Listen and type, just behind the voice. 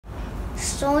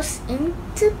source in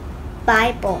the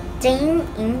Bible, Daniel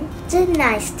in the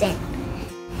nightstand.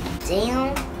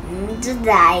 Daniel in the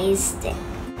nightstand.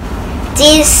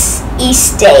 This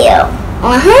is Dale.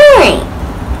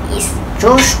 Is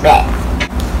Joshua.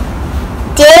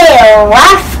 Dale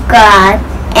loved God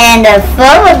and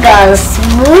followed God's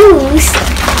rules.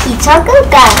 He talked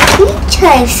about 3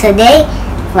 times a day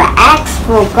for acts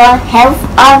for God's help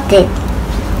of it.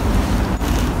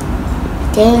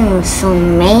 Daniel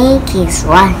soon made his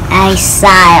one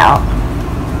exile.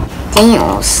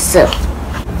 Daniel saw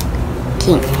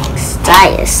King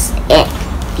Cyrus, and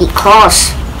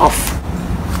because of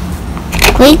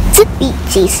great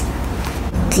speeches,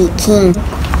 the king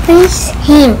praised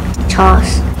him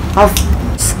because of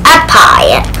his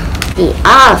empire. The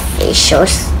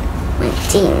officials went to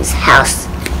Daniel's house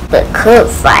but could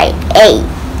find aid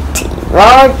to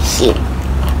reward him.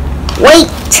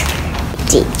 Wait!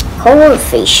 The whole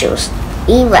officials,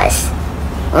 he was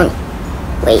on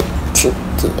the way to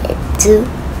get to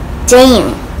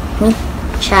Daniel when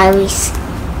Cyrus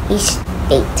is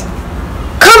late.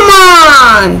 Come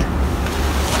on!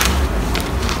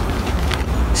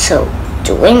 So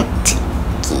they went to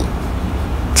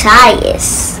get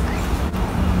Cyrus.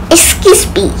 Excuse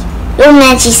me, Your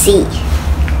Majesty,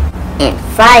 and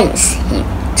finds him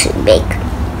to make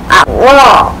a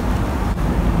wall.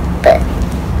 But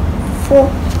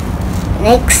for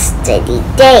next 30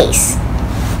 days,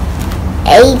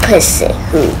 a person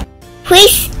who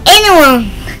please anyone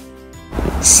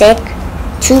said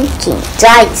to King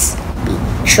Cyrus be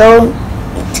thrown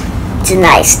into the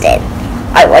nightstand.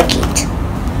 I like it.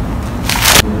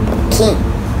 But King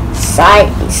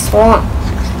Cyrus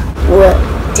will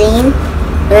then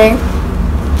learn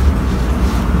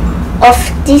of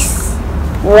this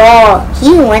war.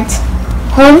 He went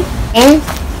home and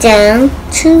down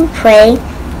to pray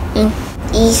in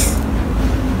his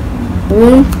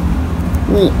room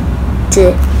with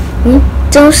the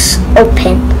windows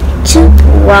open to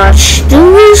watch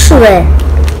Jerusalem.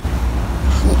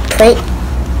 He prayed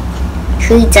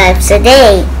 3 times a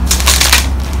day,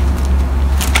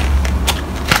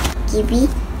 giving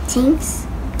thanks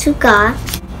to God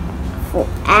for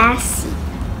as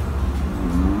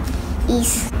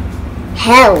his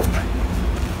help.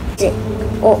 The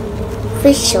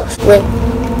officials went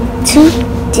to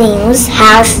Daniel's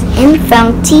house and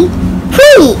found tea.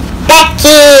 Free!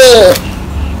 Becky!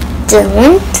 They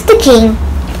went to the king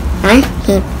and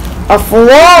him of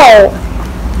wall.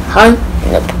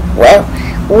 Well.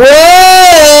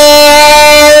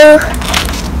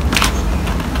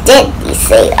 Then he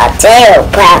said a tale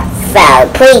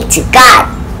about pray to God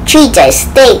 3 times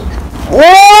a day.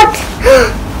 What?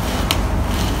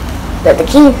 But the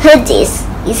king heard this.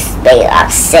 He very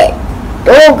upset.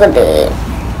 Doggy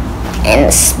and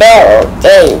the sparrow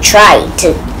they tried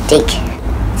to take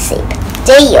save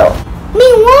Dale.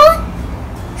 Meanwhile,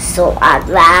 so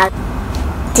aloud,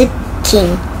 the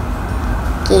king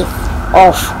gave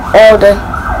off order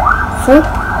for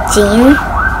Daniel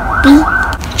be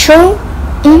thrown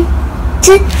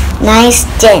into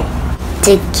nightstand.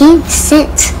 The king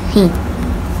sent him.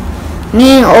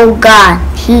 Me, oh God,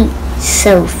 he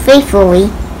so faithfully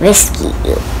rescued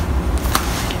you.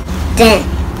 Then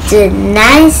the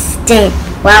nightstand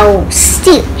was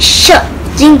still shut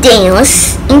in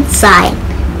Daniel's inside.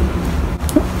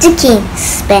 The king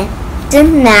spent the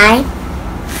night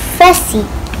fasting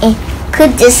and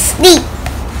couldn't sleep.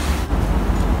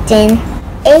 Then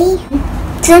in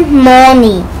the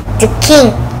morning, the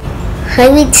king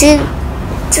hurried to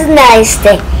the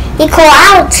nightstand. He called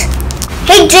out,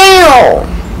 "Hey Daniel!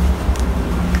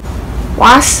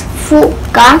 Was for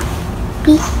God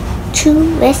be to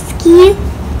rescue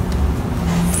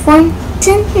from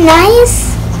the night?"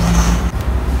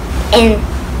 And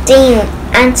Daniel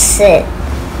answered,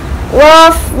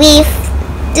 "Love with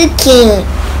the king.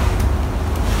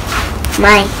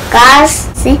 My God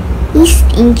sent his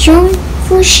angel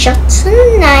to shut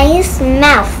the night's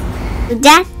mouth.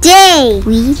 That day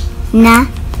we not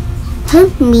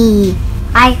hurt me.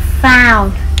 I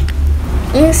found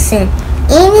innocent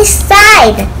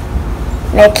inside."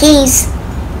 The king's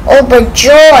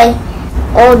overjoyed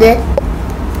ordered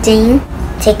Daniel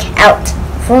take out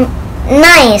from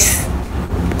nice.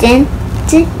 Then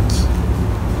the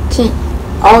king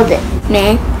ordered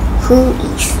man who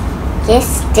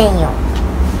is Daniel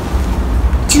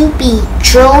to be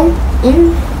thrown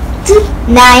into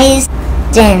nice.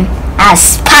 Then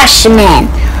as punishment,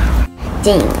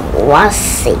 Daniel was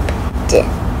safe. There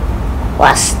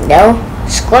was no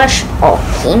scorch of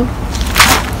him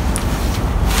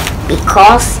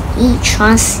because he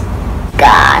trusts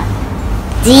God.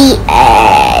 The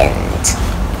end.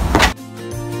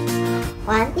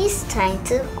 What is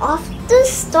title of the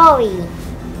story?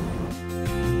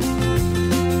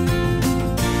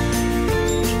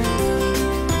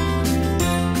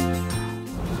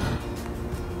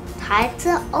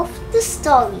 Title of the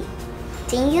story: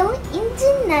 Tingle in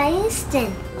the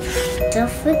Nightstand. Don't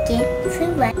forget to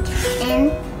like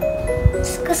and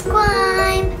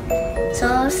subscribe.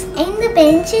 Source in the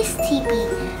Benches TV.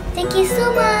 Thank you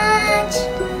so much.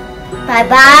 Bye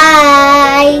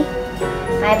bye.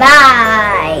 Bye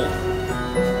bye.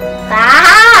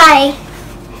 Bye.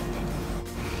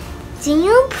 Do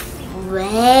you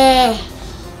pray?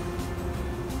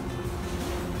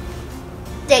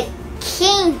 The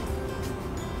king.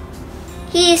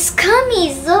 He is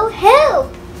coming, so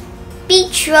help! Be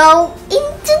thrown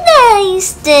into the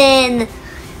nightstand.